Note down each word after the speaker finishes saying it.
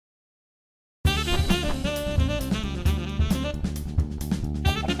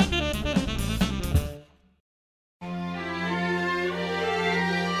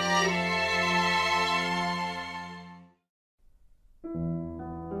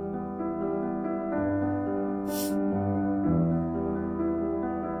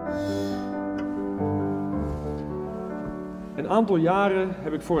aantal jaren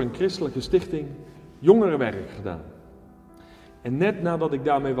heb ik voor een christelijke stichting jongerenwerk gedaan. En net nadat ik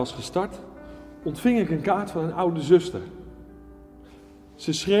daarmee was gestart, ontving ik een kaart van een oude zuster.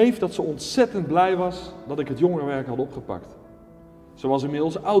 Ze schreef dat ze ontzettend blij was dat ik het jongerenwerk had opgepakt. Ze was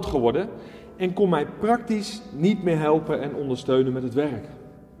inmiddels oud geworden en kon mij praktisch niet meer helpen en ondersteunen met het werk.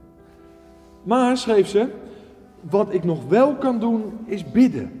 Maar, schreef ze, wat ik nog wel kan doen is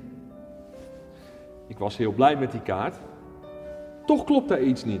bidden. Ik was heel blij met die kaart. Toch klopt daar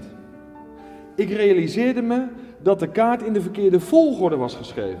iets niet. Ik realiseerde me dat de kaart in de verkeerde volgorde was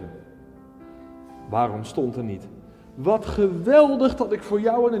geschreven. Waarom stond er niet: wat geweldig dat ik voor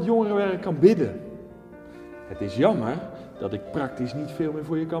jou en het jongerenwerk kan bidden. Het is jammer dat ik praktisch niet veel meer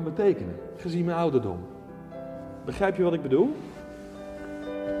voor je kan betekenen, gezien mijn ouderdom. Begrijp je wat ik bedoel?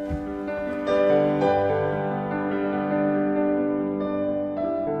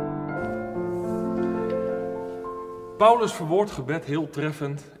 Paulus verwoordt gebed heel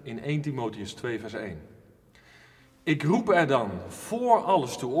treffend in 1 Timotheüs 2 vers 1. Ik roep er dan voor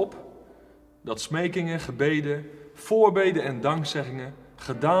alles toe op dat smekingen, gebeden, voorbeden en dankzeggingen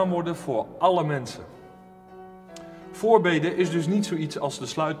gedaan worden voor alle mensen. Voorbeden is dus niet zoiets als de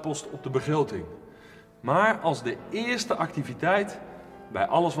sluitpost op de begroting, maar als de eerste activiteit bij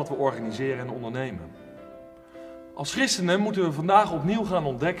alles wat we organiseren en ondernemen. Als christenen moeten we vandaag opnieuw gaan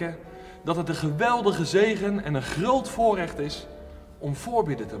ontdekken dat het een geweldige zegen en een groot voorrecht is om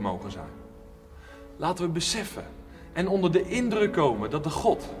voorbidden te mogen zijn. Laten we beseffen en onder de indruk komen dat de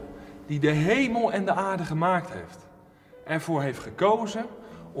God, die de hemel en de aarde gemaakt heeft, ervoor heeft gekozen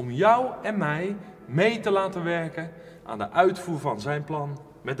om jou en mij mee te laten werken aan de uitvoer van zijn plan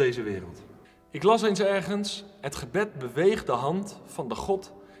met deze wereld. Ik las eens ergens: het gebed beweegt de hand van de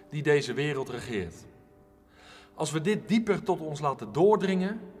God die deze wereld regeert. Als we dit dieper tot ons laten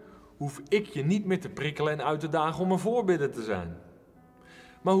doordringen, hoef ik je niet meer te prikkelen en uit te dagen om een voorbidder te zijn.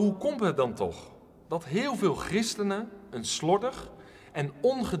 Maar hoe komt het dan toch dat heel veel christenen een slordig en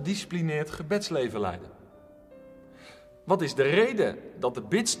ongedisciplineerd gebedsleven leiden? Wat is de reden dat de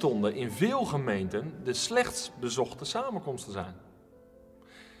bidstonden in veel gemeenten de slechtst bezochte samenkomsten zijn?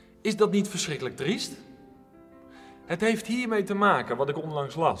 Is dat niet verschrikkelijk triest? Het heeft hiermee te maken wat ik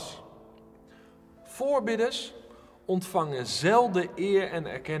onlangs las. Voorbidders ontvangen zelden eer en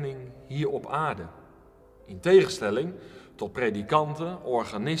erkenning hier op aarde. In tegenstelling tot predikanten,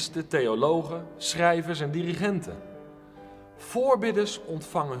 organisten, theologen, schrijvers en dirigenten. Voorbidders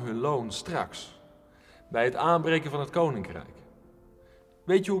ontvangen hun loon straks, bij het aanbreken van het koninkrijk.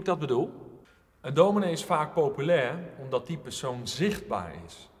 Weet je hoe ik dat bedoel? Een dominee is vaak populair omdat die persoon zichtbaar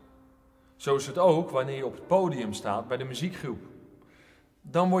is. Zo is het ook wanneer je op het podium staat bij de muziekgroep.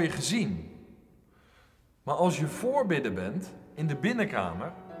 Dan word je gezien. Maar als je voorbidder bent in de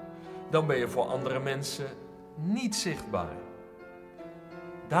binnenkamer, dan ben je voor andere mensen niet zichtbaar.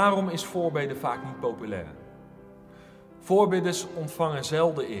 Daarom is voorbeden vaak niet populair. Voorbidders ontvangen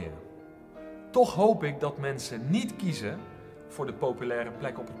zelden eer. Toch hoop ik dat mensen niet kiezen voor de populaire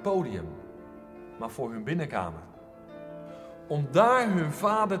plek op het podium, maar voor hun binnenkamer. Om daar hun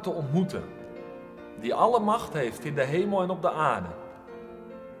Vader te ontmoeten, die alle macht heeft in de hemel en op de aarde.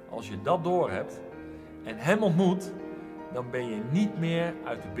 Als je dat doorhebt en hem ontmoet, dan ben je niet meer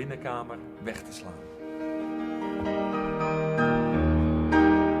uit de binnenkamer weg te slaan.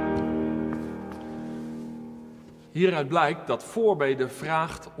 Hieruit blijkt dat voorbede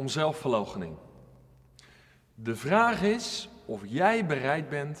vraagt om zelfverloochening. De vraag is of jij bereid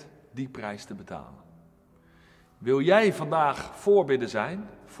bent die prijs te betalen. Wil jij vandaag voorbidder zijn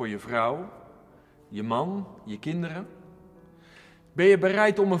voor je vrouw, je man, je kinderen? Ben je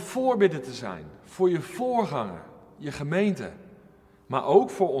bereid om een voorbidder te zijn voor je voorganger, je gemeente, maar ook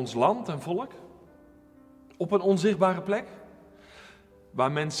voor ons land en volk? Op een onzichtbare plek,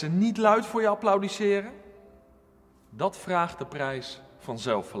 waar mensen niet luid voor je applaudisseren? Dat vraagt de prijs van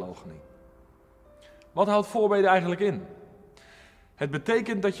zelfverloochening. Wat houdt voorbede eigenlijk in? Het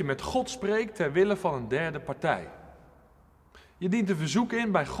betekent dat je met God spreekt ter wille van een derde partij. Je dient een verzoek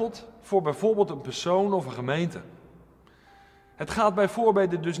in bij God voor bijvoorbeeld een persoon of een gemeente. Het gaat bij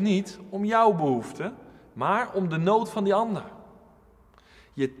voorbede dus niet om jouw behoefte, maar om de nood van die ander.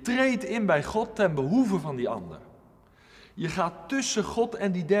 Je treedt in bij God ten behoeve van die ander. Je gaat tussen God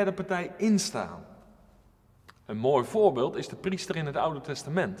en die derde partij instaan. Een mooi voorbeeld is de priester in het Oude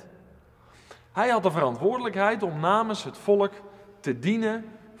Testament. Hij had de verantwoordelijkheid om namens het volk te dienen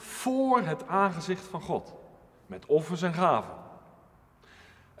voor het aangezicht van God, met offers en gaven.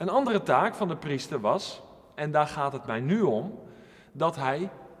 Een andere taak van de priester was, en daar gaat het mij nu om, dat hij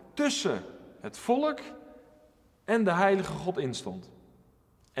tussen het volk en de heilige God instond.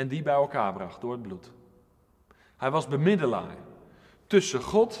 En die bij elkaar bracht door het bloed. Hij was bemiddelaar tussen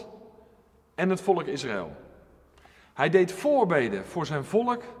God en het volk Israël. Hij deed voorbeden voor zijn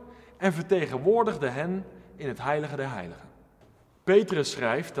volk en vertegenwoordigde hen in het heilige der heiligen. Petrus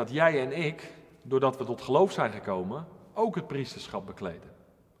schrijft dat jij en ik, doordat we tot geloof zijn gekomen, ook het priesterschap bekleden.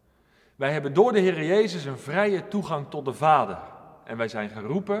 Wij hebben door de Heer Jezus een vrije toegang tot de Vader. En wij zijn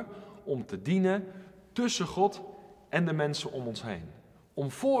geroepen om te dienen tussen God en de mensen om ons heen.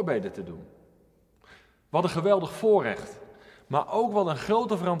 Om voorbeden te doen. Wat een geweldig voorrecht, maar ook wat een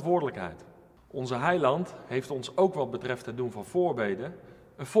grote verantwoordelijkheid. Onze heiland heeft ons ook wat betreft het doen van voorbeden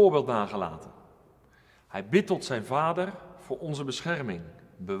een voorbeeld nagelaten. Hij bidt tot zijn Vader voor onze bescherming,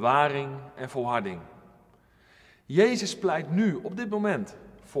 bewaring en volharding. Jezus pleit nu, op dit moment,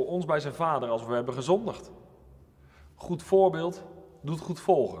 voor ons bij zijn Vader als we hebben gezondigd. Goed voorbeeld doet goed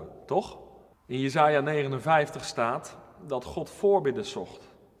volgen, toch? In Jesaja 59 staat dat God voorbidden zocht,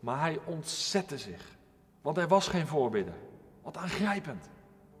 maar hij ontzette zich. Want er was geen voorbidder. Wat aangrijpend.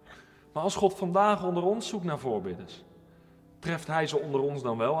 Maar als God vandaag onder ons zoekt naar voorbidders, treft hij ze onder ons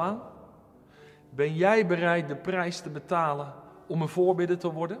dan wel aan? Ben jij bereid de prijs te betalen om een voorbidder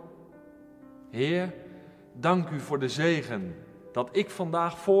te worden? Heer, dank u voor de zegen dat ik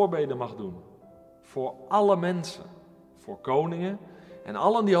vandaag voorbeden mag doen. Voor alle mensen, voor koningen en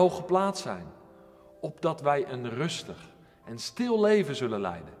allen die hoog geplaatst zijn. Opdat wij een rustig en stil leven zullen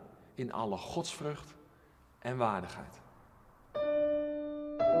leiden in alle godsvrucht en waardigheid.